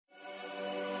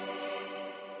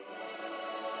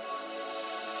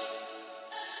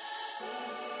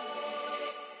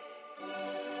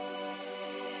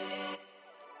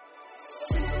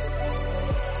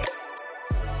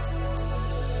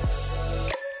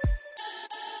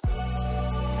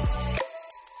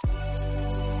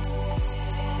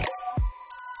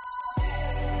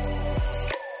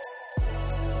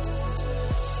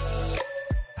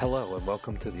Hello and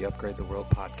welcome to the Upgrade the World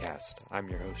podcast. I'm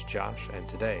your host Josh, and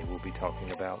today we'll be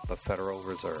talking about the Federal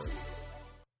Reserve.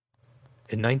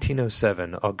 In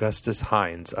 1907, Augustus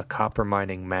Hines, a copper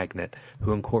mining magnate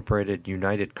who incorporated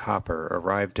United Copper,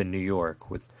 arrived in New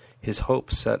York with his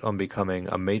hopes set on becoming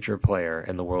a major player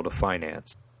in the world of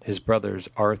finance. His brothers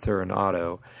Arthur and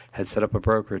Otto had set up a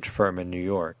brokerage firm in New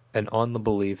York, and on the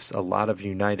beliefs a lot of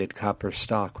United Copper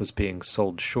stock was being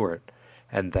sold short,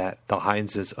 and that the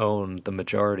Hineses owned the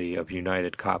majority of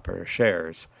United Copper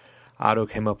shares, Otto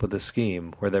came up with a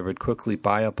scheme where they would quickly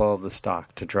buy up all of the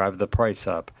stock to drive the price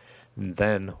up, and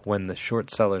then, when the short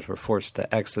sellers were forced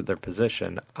to exit their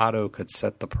position, Otto could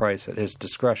set the price at his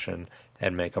discretion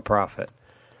and make a profit.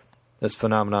 This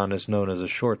phenomenon is known as a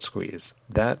short squeeze.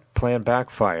 That plan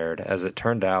backfired, as it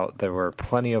turned out there were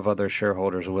plenty of other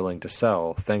shareholders willing to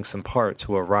sell, thanks in part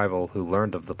to a rival who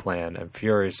learned of the plan and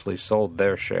furiously sold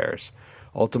their shares,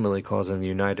 ultimately causing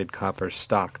United Copper's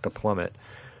stock to plummet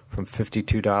from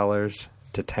 $52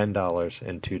 to $10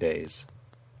 in 2 days.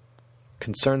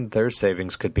 Concerned their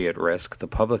savings could be at risk, the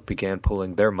public began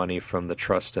pulling their money from the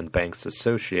trust and banks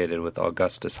associated with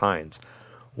Augustus Hines,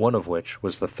 one of which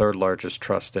was the third largest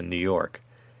trust in New York,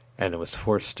 and it was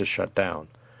forced to shut down.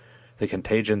 The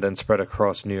contagion then spread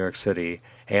across New York City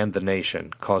and the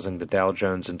nation, causing the Dow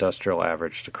Jones Industrial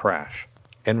Average to crash.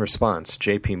 In response,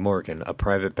 J.P. Morgan, a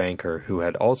private banker who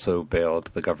had also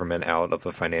bailed the government out of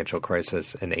a financial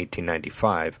crisis in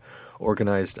 1895,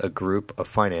 organized a group of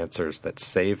financiers that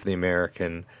saved the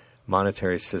American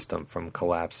monetary system from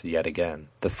collapse yet again.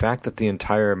 The fact that the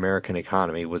entire American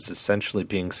economy was essentially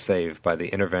being saved by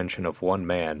the intervention of one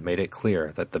man made it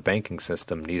clear that the banking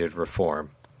system needed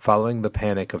reform. Following the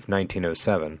panic of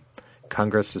 1907,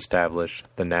 Congress established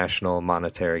the National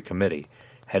Monetary Committee,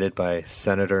 headed by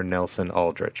Senator Nelson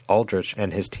Aldrich. Aldrich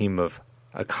and his team of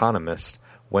economists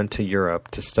went to Europe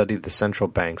to study the central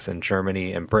banks in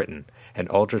Germany and Britain, and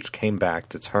Aldrich came back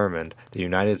determined the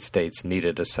United States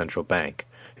needed a central bank,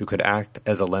 who could act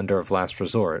as a lender of last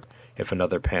resort if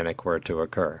another panic were to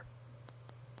occur.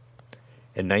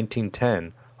 In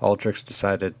 1910, Aldrich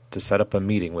decided to set up a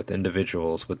meeting with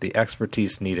individuals with the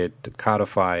expertise needed to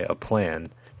codify a plan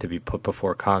to be put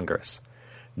before Congress.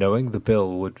 Knowing the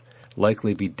bill would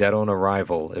likely be dead on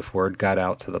arrival if word got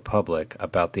out to the public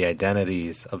about the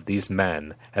identities of these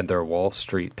men and their Wall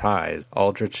Street ties,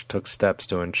 Aldrich took steps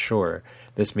to ensure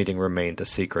this meeting remained a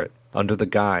secret. Under the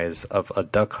guise of a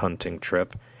duck hunting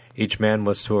trip, each man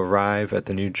was to arrive at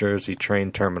the New Jersey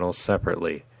train terminal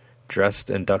separately, dressed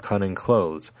in duck hunting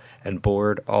clothes, and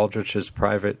board Aldrich's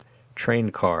private train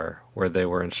car, where they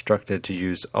were instructed to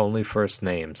use only first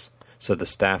names, so the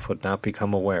staff would not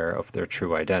become aware of their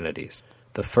true identities.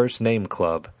 The First Name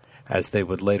Club, as they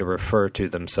would later refer to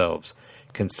themselves,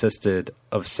 consisted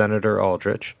of Senator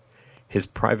Aldrich, his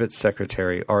private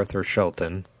secretary Arthur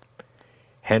Shelton,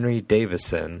 Henry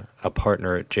Davison, a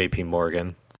partner at J.P.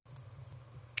 Morgan,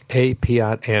 A.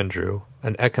 Piatt Andrew,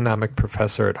 an economic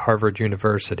professor at Harvard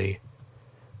University,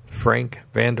 Frank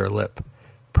Vanderlip,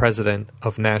 president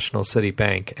of National City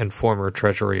Bank and former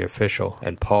Treasury official,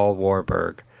 and Paul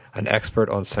Warburg, an expert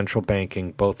on central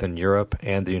banking both in Europe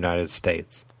and the United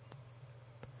States.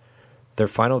 Their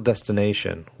final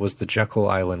destination was the Jekyll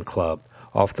Island Club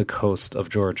off the coast of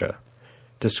Georgia.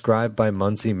 Described by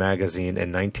Munsey magazine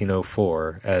in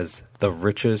 1904 as the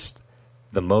richest,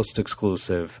 the most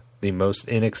exclusive, the most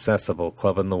inaccessible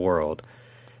club in the world,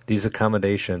 these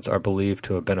accommodations are believed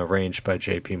to have been arranged by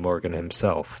J.P. Morgan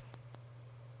himself.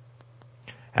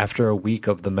 After a week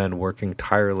of the men working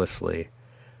tirelessly,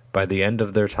 by the end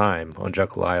of their time on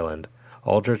Jekyll Island,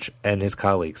 Aldrich and his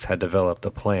colleagues had developed a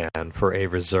plan for a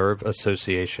Reserve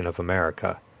Association of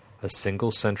America, a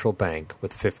single central bank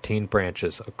with 15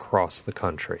 branches across the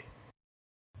country.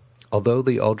 Although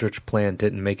the Aldrich plan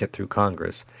didn't make it through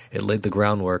Congress, it laid the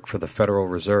groundwork for the Federal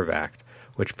Reserve Act,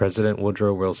 which President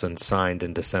Woodrow Wilson signed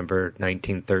in December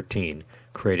 1913,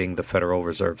 creating the Federal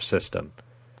Reserve System.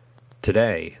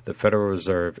 Today, the Federal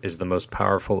Reserve is the most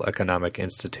powerful economic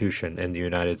institution in the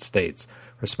United States,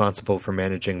 responsible for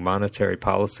managing monetary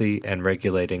policy and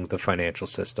regulating the financial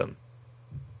system.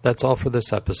 That's all for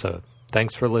this episode.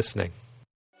 Thanks for listening.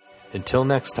 Until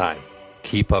next time,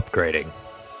 keep upgrading.